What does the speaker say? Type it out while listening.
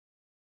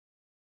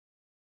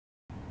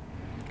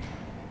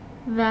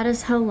that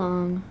is how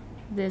long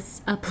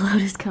this upload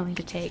is going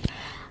to take.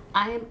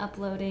 I am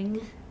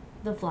uploading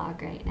the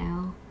vlog right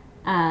now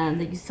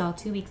that you saw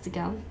 2 weeks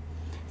ago.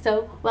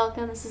 So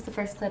welcome, this is the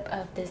first clip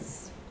of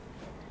this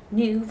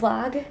new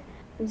vlog.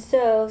 And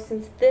so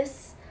since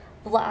this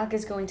vlog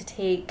is going to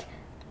take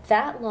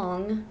that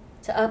long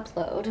to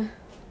upload,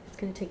 it's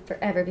going to take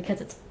forever because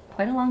it's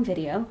quite a long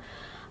video,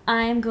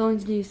 I'm going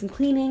to do some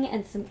cleaning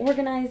and some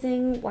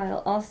organizing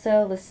while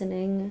also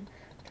listening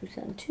to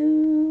some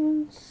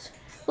tunes.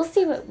 We'll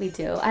see what we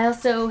do. I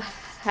also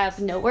have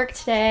no work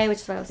today, which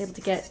is why I was able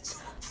to get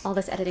all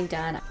this editing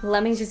done.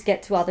 Let me just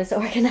get to all this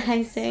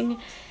organizing,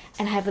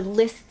 and I have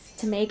lists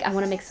to make. I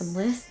want to make some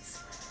lists.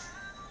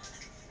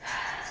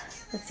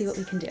 Let's see what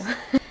we can do.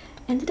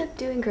 Ended up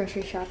doing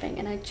grocery shopping,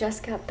 and I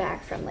just got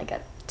back from like a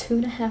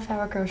 2.5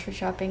 hour grocery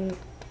shopping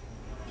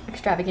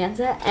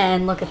extravaganza,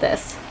 and look at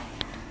this.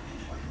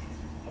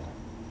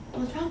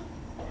 What's wrong?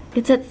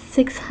 It's at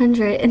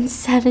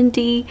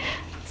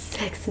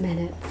 676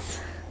 minutes.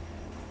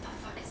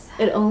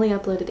 It only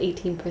uploaded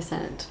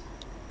 18%.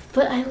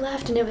 But I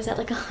left and it was at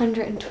like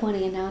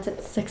 120 and now it's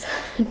at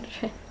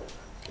 600.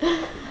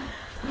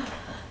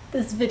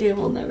 This video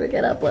will never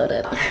get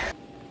uploaded.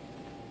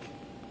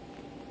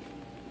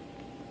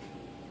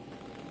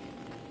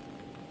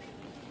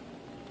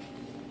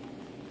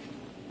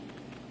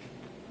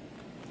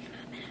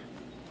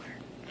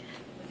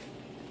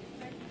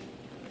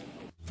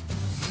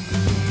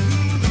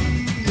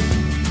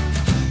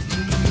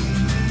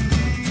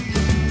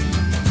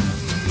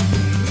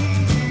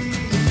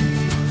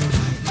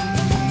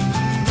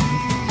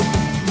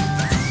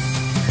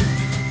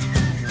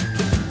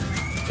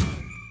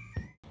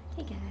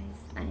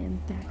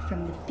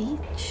 From the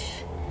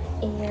beach,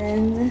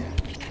 and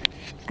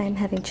I'm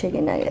having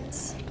chicken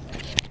nuggets.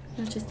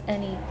 Not just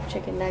any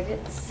chicken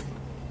nuggets.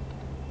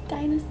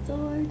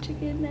 Dinosaur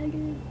chicken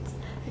nuggets.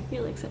 I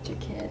feel like such a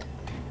kid.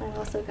 I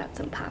also got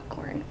some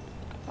popcorn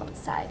on the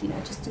side, you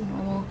know, just a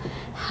normal,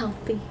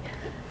 healthy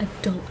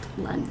adult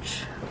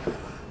lunch.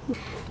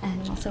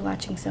 And I'm also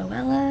watching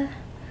Zoella,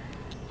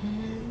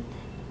 and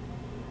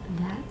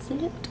that's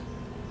it.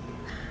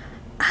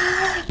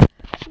 Ah!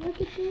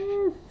 Look at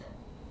this!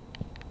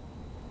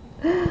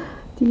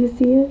 Do you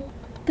see it?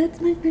 That's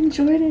my friend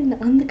Jordan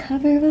on the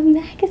cover of a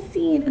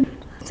magazine.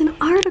 It's an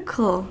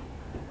article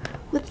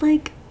with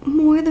like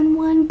more than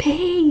one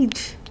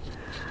page.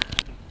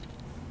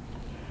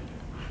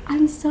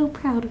 I'm so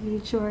proud of you,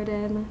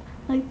 Jordan.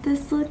 Like,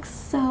 this looks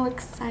so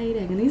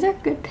exciting. And these are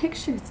good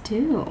pictures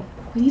too.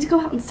 We need to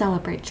go out and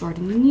celebrate,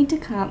 Jordan. You need to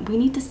come. We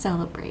need to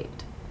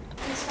celebrate.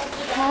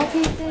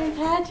 Happy St.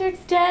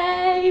 Patrick's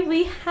Day!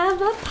 We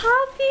have a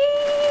puppy!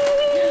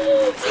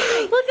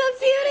 Look how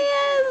cute he is!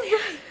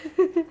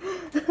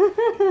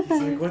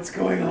 He's like, what's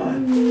going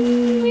on?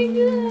 Oh my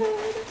god.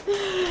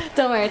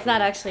 Don't worry, it's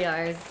not actually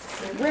ours.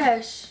 I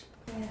wish.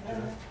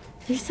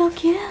 You're so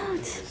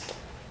cute.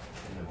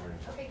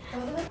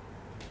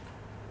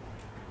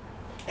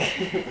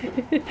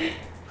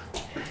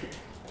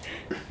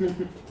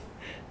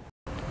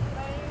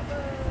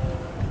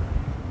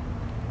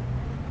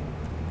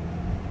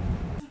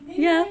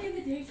 Yeah,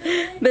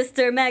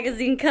 Mr.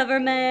 Magazine cover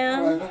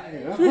man.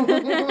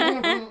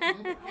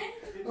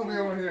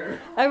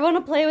 I want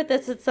to play with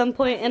this at some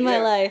point in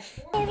my life.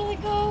 Totally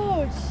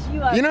coach.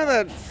 You know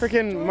that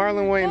freaking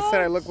Marlon Wayans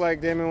said I look like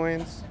Damon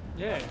Wayans?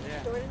 Yeah.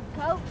 Jordan's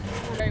coach.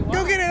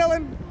 Go get it,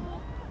 Ellen!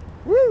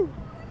 Woo!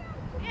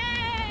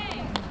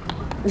 Yay!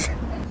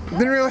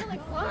 Didn't really?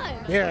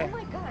 Fun. Yeah. Oh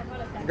my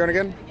god. Going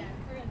again?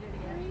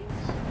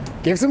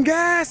 Give some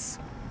gas!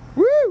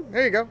 Woo!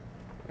 There you go.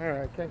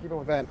 Alright, can't keep up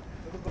with that.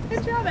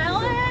 Good job,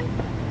 Ellen.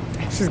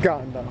 She's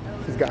gone though.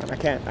 She's gone. I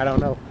can't. I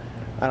don't know.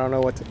 I don't know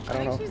what to. I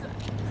don't know. I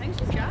think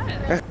she's got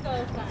it. So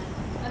fun.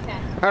 Okay.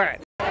 Alright.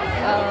 Oh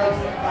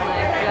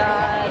my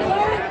god.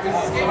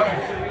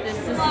 This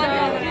is so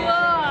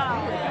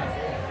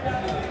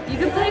cool. You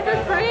can play for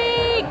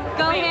free.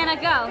 Go, Hannah,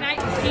 go. Can I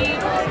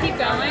keep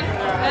going?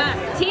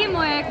 Yeah.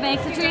 Teamwork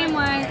makes the dream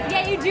work.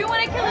 Yeah, you do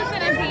want to kill a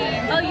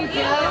centipede. Oh, you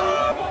do?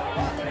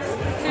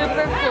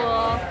 Super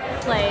cool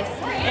place.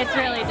 It's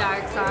really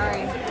dark,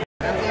 sorry.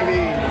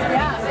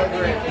 Yeah.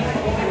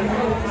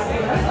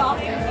 That's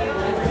awesome.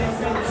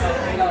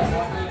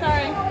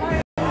 Sorry.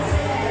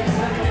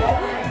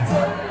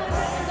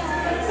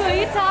 Who are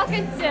you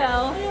talking to? I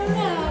don't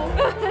know.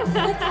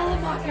 The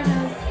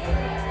telemarketers.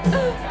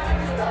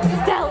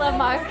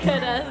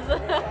 Telemarketers.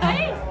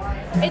 Hey!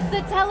 It's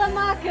the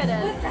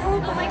telemarketers.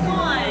 Oh my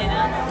god.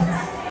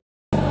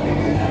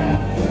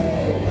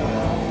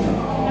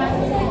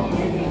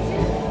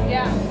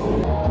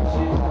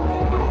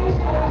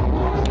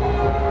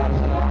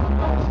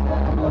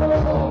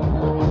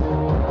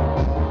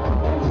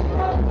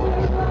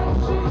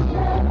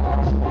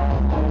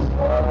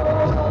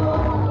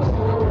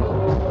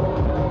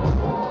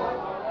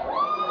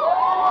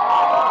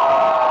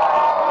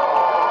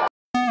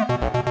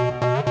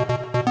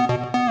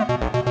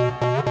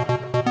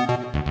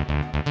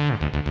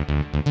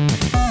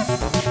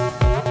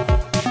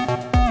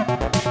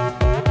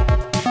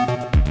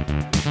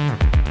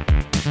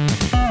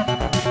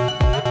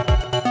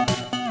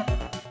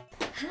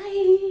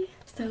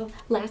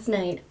 last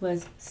night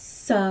was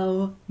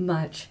so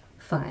much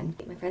fun.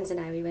 My friends and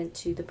I, we went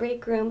to the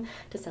Breakroom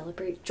to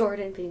celebrate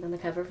Jordan being on the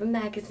cover of a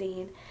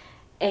magazine,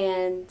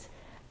 and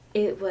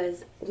it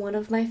was one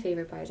of my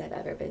favorite bars I've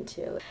ever been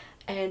to.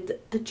 And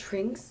the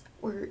drinks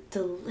were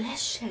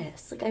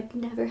delicious. Like, I've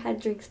never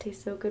had drinks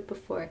taste so good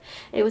before.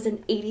 It was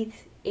an 80s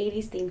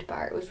themed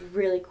bar. It was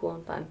really cool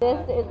and fun.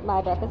 This is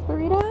my breakfast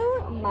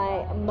burrito,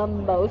 my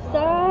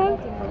mimosa.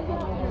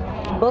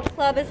 Book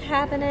club is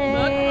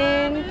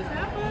happening.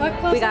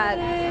 We got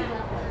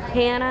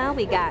Hannah,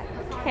 we got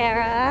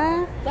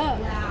Kara.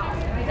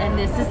 And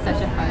this is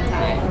such a fun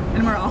time.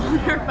 And we're all on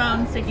our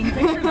phones taking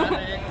pictures of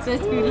it.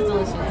 This food is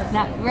delicious.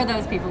 Now, we're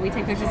those people. We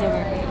take pictures of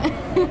our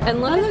food.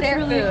 And look at their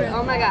really food. good.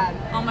 Oh my god.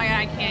 Oh my god,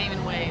 I can't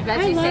even wait.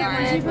 Veggie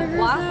sandwich, burgers,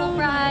 waffle though.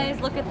 fries.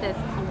 Look at this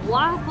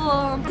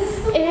waffle.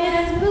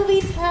 It's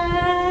movie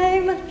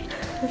time.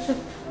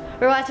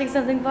 We're watching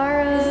something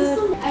borrowed.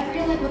 I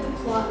forget like what the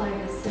plot line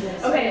is to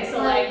this. Okay, so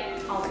like,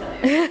 I'll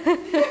tell you.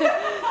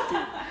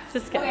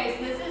 Just kidding. Okay,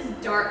 so this is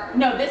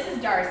this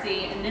is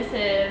Darcy, and this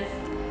is,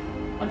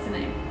 what's the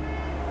name?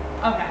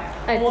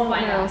 Okay, we'll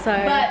find out.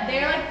 Sorry. But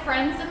they're like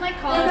friends in like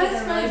college. They're They're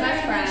best really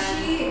friends, best right?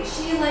 friends. And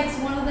she likes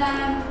one of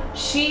them.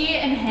 She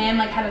and him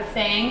like have a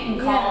thing in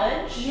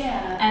college.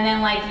 Yeah. And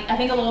then like I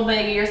think a little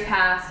bit of years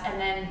pass,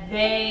 and then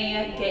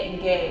they get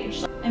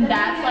engaged, and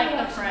that's like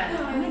the friend.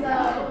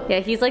 Yeah,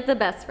 he's like the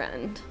best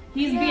friend.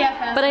 He's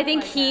BFF. But I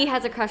think he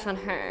has a crush on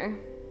her,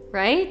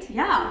 right?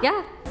 Yeah.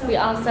 Yeah. We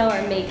also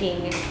are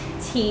making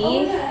tea.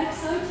 Oh yeah, I'm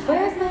so tired.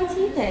 Where's my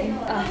tea thing?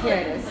 Oh, here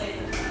it is.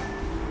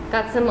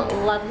 Got some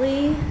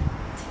lovely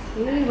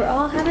tea. We're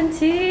all having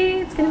tea.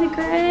 It's gonna be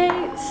great.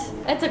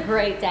 It's a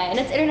great day, and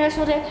it's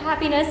International Day of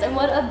Happiness. And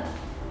what a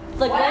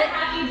What a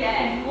happy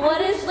day. what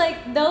is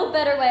like no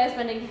better way of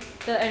spending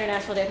the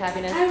International Day of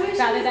Happiness I wish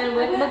rather it was- than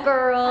with my I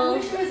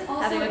girls wish it was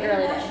also having a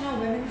girly day. International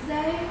Women's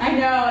Day. I know,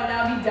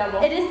 that would be double.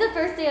 It is the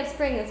first day of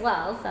spring as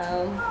well, so.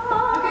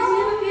 Okay, so we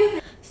have a few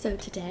things. So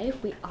today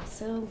we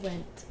also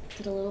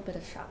did a little bit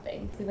of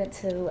shopping. We went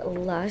to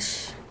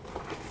Lush.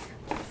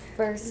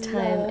 First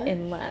time Lush.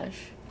 in Lush.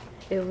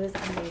 It was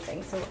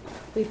amazing. So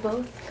we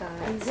both got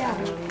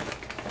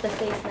the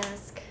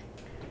face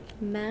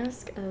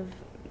mask of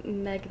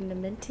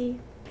magnanimity,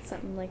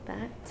 something like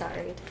that.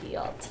 Sorry to be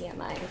all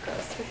TMI and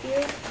gross with you,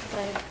 but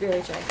I have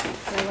really dry feet.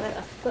 So I wanted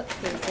a foot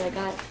cream, so I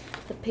got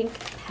the pink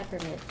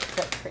peppermint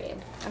foot cream.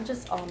 I'm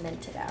just all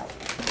minted out.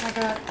 I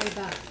got a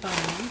bath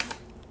bomb.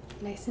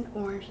 Nice and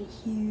orange and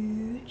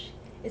huge.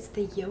 It's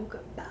the yoga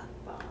bath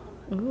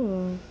bomb.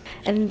 Ooh.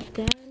 And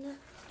then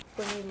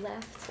when we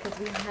left, because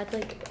we had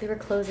like, they were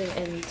closing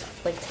in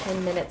like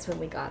 10 minutes when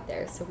we got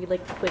there. So we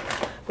like quick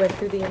went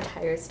through the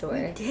entire store.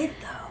 We did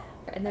though.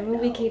 And then when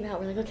we came out,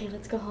 we're like, okay,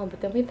 let's go home.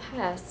 But then we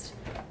passed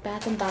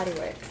Bath and Body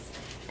Works,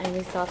 and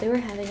we saw they were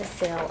having a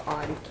sale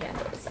on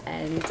candles.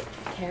 And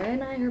Kara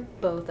and I are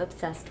both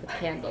obsessed with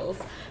candles.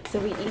 So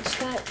we each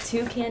got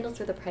 2 candles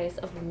for the price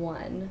of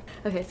 1.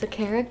 Okay, so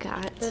Kara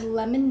got, The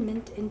lemon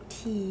mint and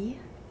tea.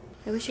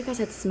 I wish you guys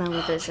had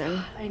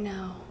smell-o-vision. I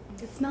know.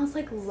 It smells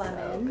like So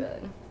lemon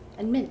good.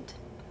 and mint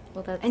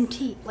Well, that's... and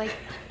tea. Like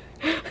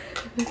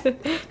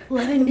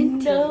lemon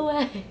mint tea. No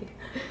way.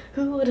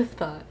 Who would have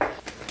thought?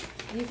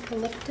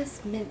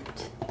 Eucalyptus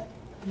mint.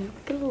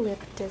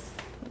 Eucalyptus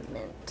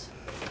mint.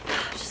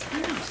 I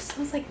don't know, it just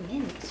smells like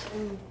mint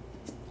and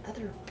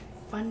other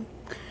fun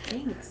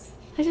things.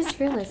 I just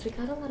realized we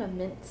got a lot of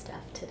mint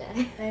stuff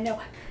today. I know.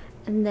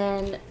 And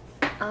then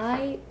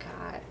I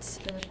got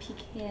the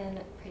pecan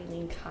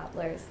praline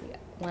cobblers, the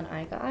one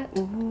I got.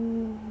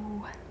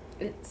 Ooh.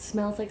 It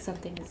smells like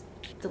something as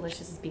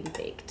delicious is being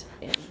baked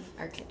in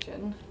our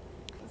kitchen.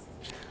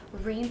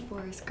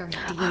 Rainforest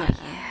gardenia.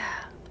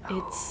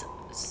 It's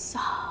so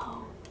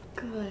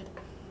good.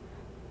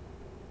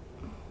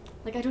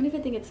 Like, I don't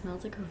even think it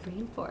smells like a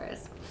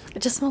rainforest.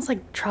 It just smells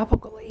like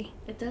tropically.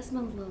 It does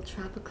smell a little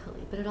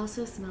tropically, but it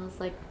also smells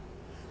like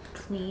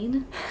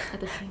clean at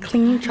the same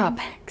Clean time.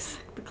 tropics.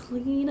 The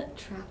clean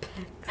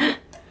tropics.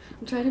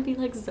 I'm trying to be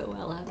like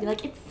Zoella. Be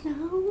like, it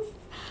smells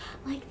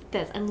like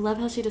this. I love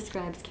how she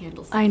describes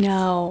candles. I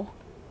know.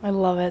 I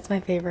love it. It's my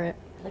favorite.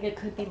 Like, it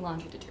could be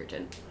laundry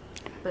detergent,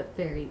 but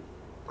very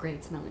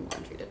great smelling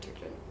laundry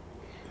detergent.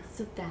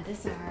 So that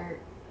is our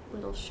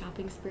little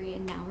shopping spree,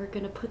 and now we're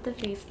gonna put the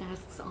face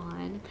masks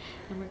on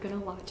and we're gonna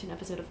watch an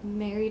episode of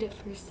Married at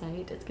First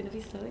Sight. It's gonna be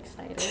so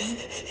exciting.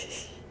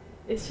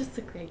 It's just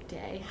a great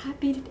day.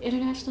 Happy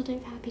International Day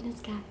of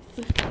Happiness,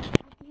 guys. Happy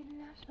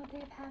International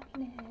Day of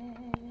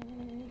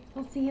Happiness.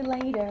 We'll see you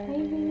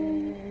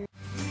later.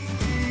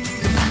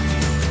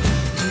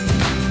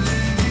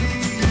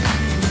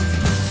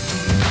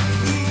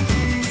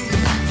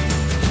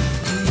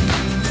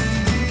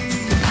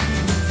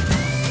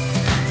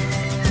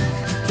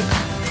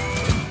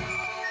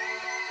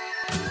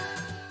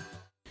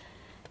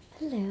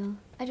 Hello.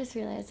 I just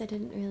realized I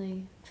didn't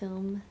really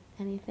film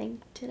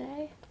anything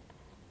today.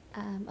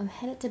 I'm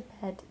headed to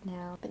bed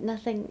now, but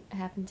nothing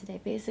happened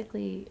today.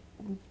 Basically,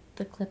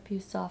 the clip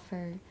you saw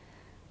for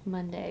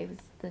Monday was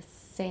the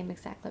same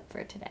exact clip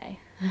for today.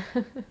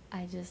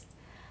 I just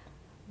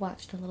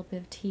watched a little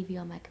bit of TV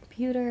on my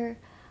computer,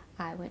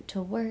 I went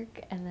to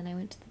work, and then I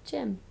went to the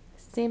gym.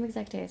 Same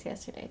exact day as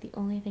yesterday. The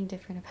only thing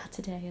different about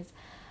today is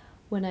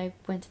when I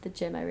went to the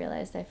gym, I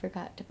realized I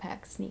forgot to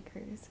pack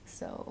sneakers,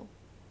 so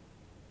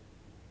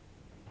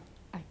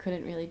I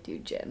couldn't really do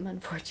gym,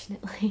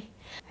 unfortunately.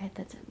 Alright,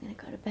 that's it. I'm gonna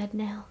go to bed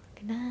now.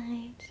 Good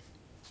night.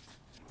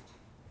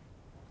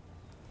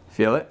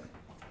 Feel it?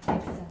 I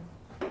think so.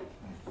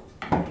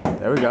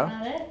 There we go.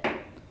 Not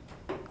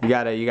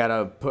it? You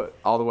gotta put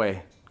all the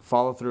way.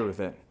 Follow through with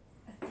it.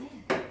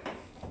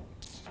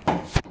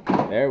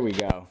 There we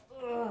go.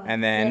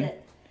 And then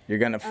you're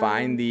gonna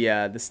find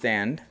the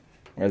stand.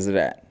 Where's it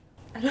at?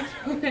 I don't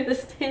know where the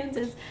stand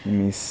is. Let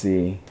me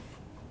see.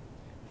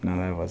 No,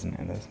 that wasn't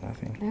it. That's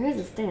nothing. There is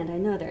a stand. I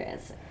know there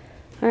is.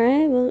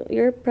 Alright, well,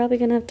 you're probably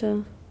gonna have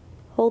to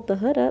hold the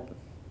hood up.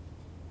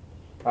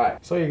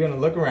 Alright, so you're gonna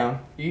look around.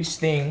 Each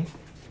thing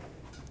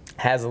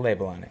has a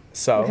label on it.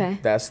 So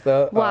that's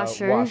the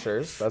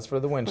washers. That's for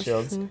the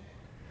windshields.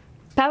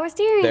 Power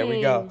steering. There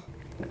we go.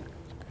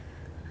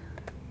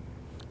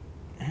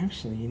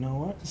 Actually, you know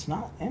what? It's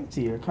not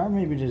empty. Your car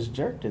maybe just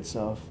jerked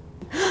itself.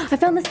 I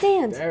found the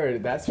stand. There,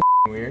 that's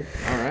weird.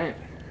 Alright.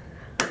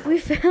 We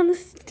found the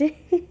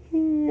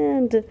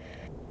stand.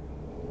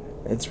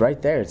 It's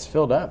right there. It's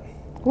filled up.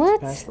 What?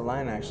 It's past the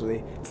line,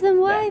 actually. So then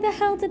why the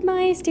hell did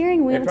my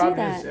steering wheel do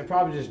that? It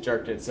probably just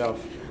jerked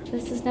itself.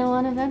 This is now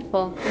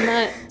uneventful. I'm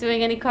not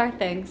doing any car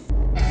things.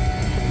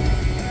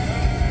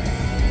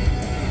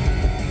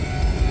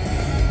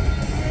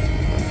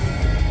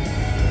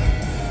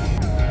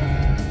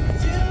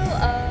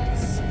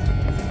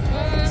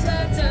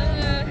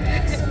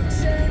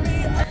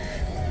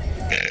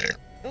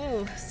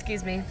 Ooh,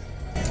 excuse me.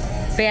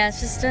 But yeah, it's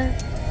just a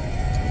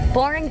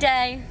boring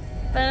day,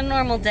 but a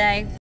normal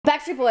day.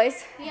 Backstreet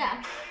Boys.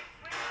 Yeah.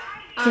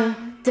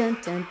 Dun, dun,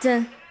 dun,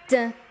 dun,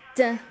 dun,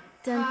 dun,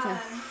 dun, dun.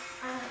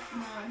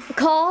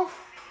 Call.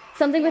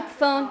 Something with the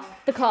phone.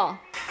 The call.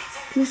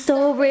 The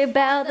story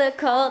about the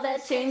call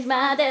that changed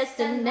my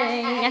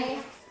destiny.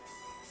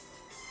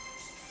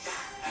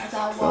 As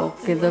I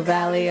Walk in the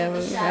valley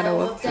of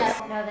shadow of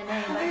death. know the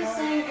name.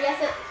 Yes,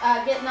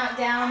 Get Knocked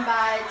Down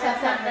by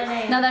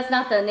Shadowhunters. No, that's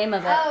not the name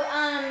of it.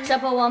 Oh,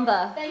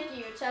 Chubbawamba. thank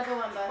you,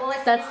 Chubbawamba. Well,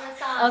 that's.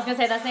 I was gonna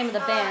say that's the name of the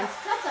band.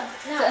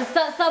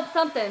 Thub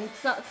something.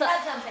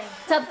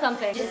 Tub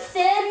something. Just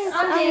sits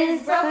on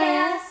his broken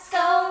ass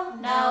skull.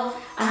 No,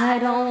 I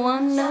don't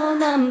want no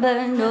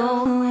number,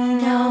 no,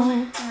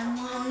 no. I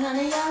want none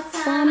of your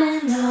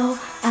Woman, no,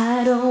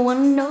 I don't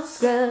want no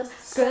scrub.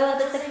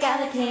 Scrub is the guy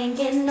that can't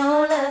get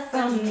no love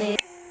from me.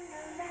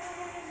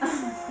 Oh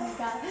my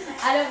god.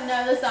 I don't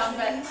know the song,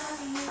 but.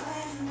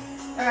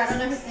 Or I don't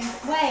know who sings.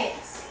 Wait.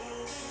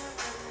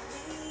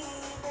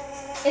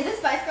 Is this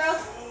Spice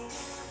Girls?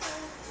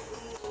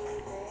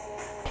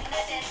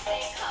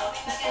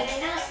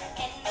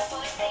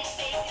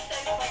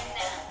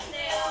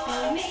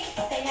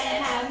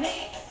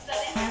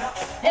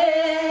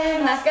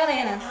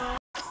 Macarena.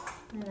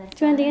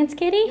 Do you want to dance,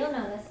 Kitty? You'll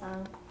know this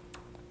song.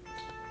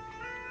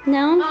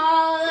 No?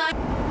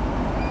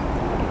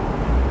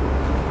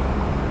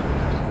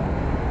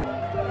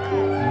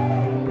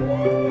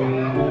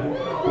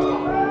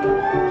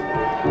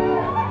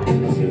 In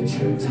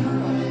future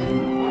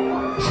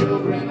time,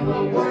 children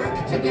will work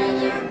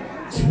together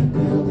to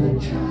build a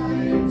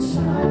giant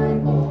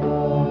cyborg.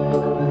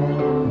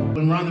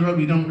 When we're on the road,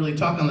 we don't really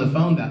talk on the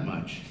phone that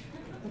much.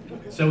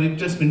 So we've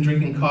just been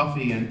drinking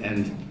coffee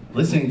and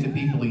listening to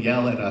people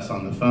yell at us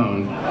on the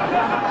phone.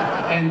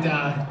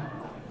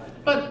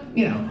 But,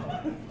 you know,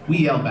 we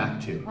yell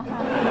back too.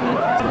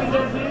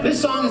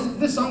 This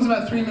song's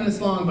about 3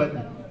 minutes long, but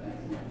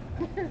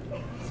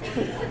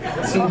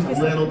it seems a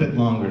little bit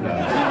longer though.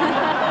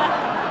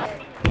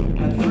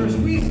 At first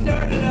we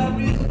started out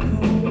musical,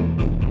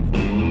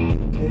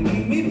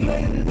 taking me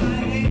places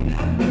I ain't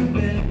never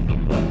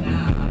been. But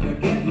now you're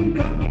getting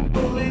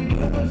comfortable in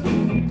close to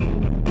people.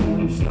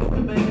 You're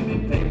slowly making me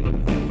pay for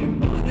things your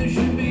mother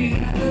should be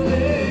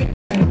handling.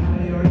 And now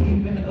you're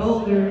even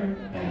older,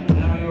 and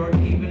now you're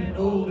even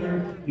older.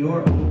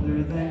 You're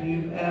older than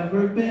you've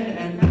ever been,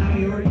 and now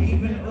you're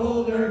even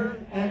older,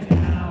 and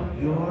now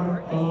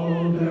you're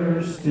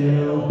older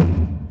still.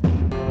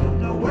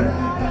 Don't know where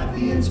I got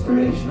the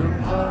inspiration or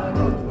how I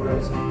wrote the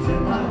words.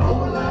 Spent my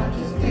whole life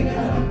just digging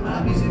up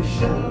my music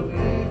show.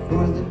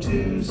 For the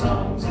 2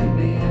 songs and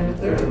me and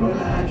the 3rd one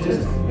I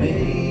just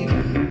made.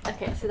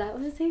 Okay, so that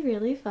was a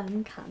really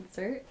fun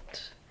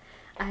concert.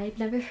 I had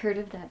never heard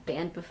of that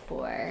band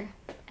before,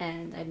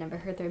 and I'd never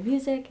heard their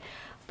music,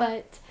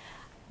 but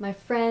my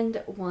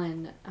friend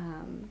won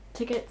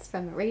tickets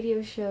from a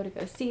radio show to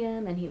go see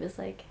him, and he was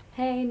like,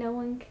 hey, no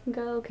one can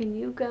go, can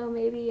you go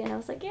maybe? And I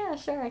was like, yeah,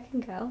 sure, I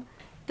can go.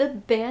 The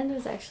band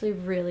was actually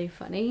really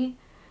funny,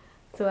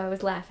 so I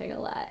was laughing a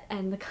lot,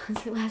 and the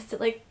concert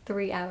lasted like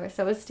 3 hours,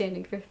 so I was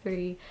standing for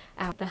 3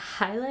 hours. The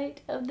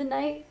highlight of the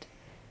night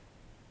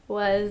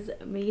was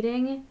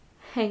meeting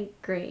Hank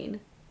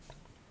Green.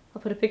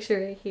 I'll put a picture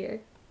right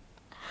here.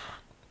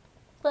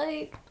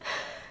 Like,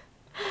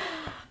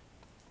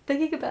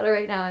 thinking about it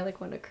right now, I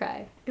like want to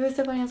cry. It was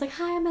so funny. I was like,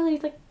 hi, I'm Melanie.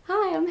 He's like,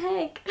 hi, I'm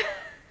Hank.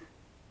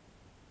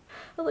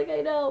 I was like,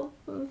 I know,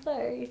 I'm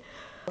sorry.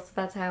 So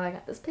that's how I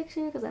got this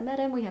picture, because I met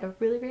him. We had a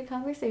really great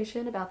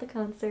conversation about the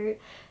concert.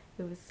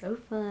 It was so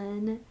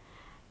fun.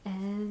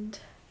 And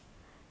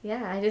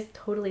yeah, I just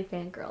totally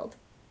fangirled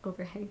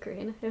over Hank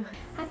Green.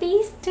 Happy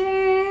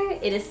Easter!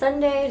 It is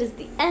Sunday. It is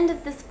the end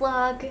of this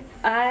vlog.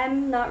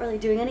 I'm not really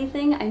doing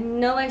anything. I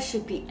know I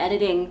should be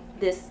editing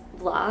this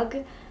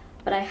vlog,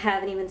 but I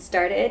haven't even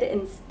started.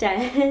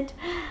 Instead,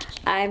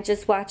 I'm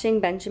just watching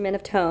Benjamin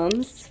of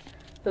Tomes,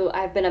 who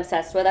I've been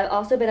obsessed with. I've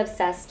also been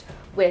obsessed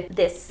with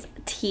this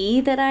tea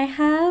that I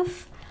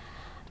have.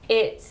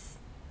 It's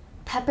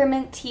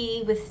peppermint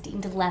tea with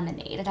steamed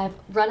lemonade, and I've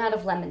run out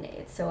of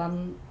lemonade, so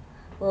I'm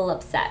a little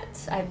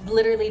upset. I've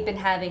literally been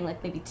having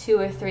like maybe 2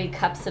 or 3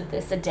 cups of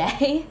this a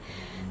day,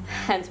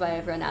 hence why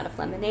I've run out of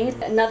lemonade.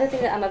 Another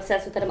thing that I'm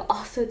obsessed with that I'm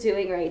also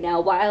doing right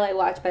now while I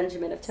watch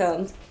Benjamin of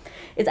Tomes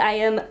is I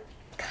am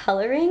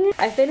coloring.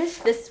 I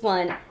finished this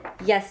one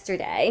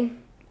yesterday.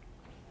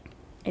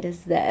 It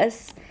is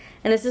this,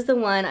 and this is the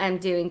one I'm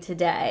doing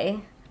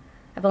today.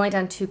 I've only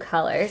done 2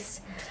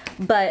 colors,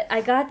 but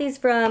I got these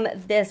from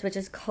this, which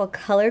is called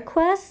Color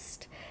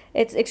Quest.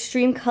 It's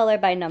extreme color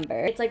by number.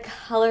 It's like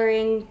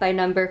coloring by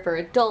number for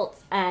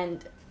adults,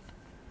 and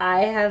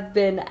I have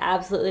been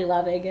absolutely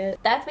loving it.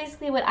 That's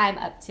basically what I'm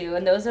up to,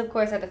 and those of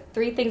course are the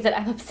 3 things that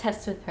I'm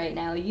obsessed with right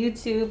now: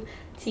 YouTube,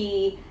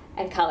 tea,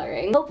 and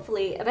coloring.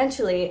 Hopefully,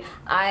 eventually,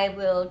 I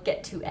will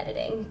get to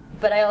editing.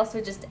 But I also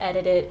just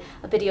edited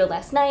a video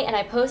last night, and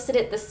I posted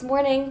it this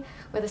morning,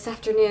 or this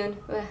afternoon.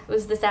 It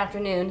was this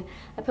afternoon.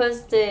 I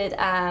posted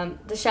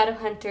the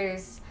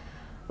Shadowhunters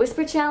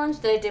Whisper Challenge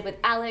that I did with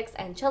Alex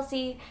and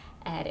Chelsea,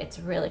 and it's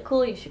really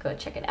cool. You should go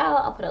check it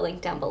out. I'll put a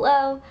link down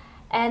below.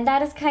 And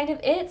that is kind of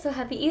it. So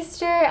happy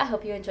Easter. I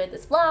hope you enjoyed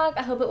this vlog.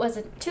 I hope it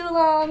wasn't too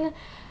long.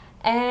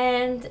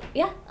 And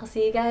yeah, I'll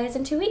see you guys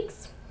in 2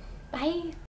 weeks. Bye.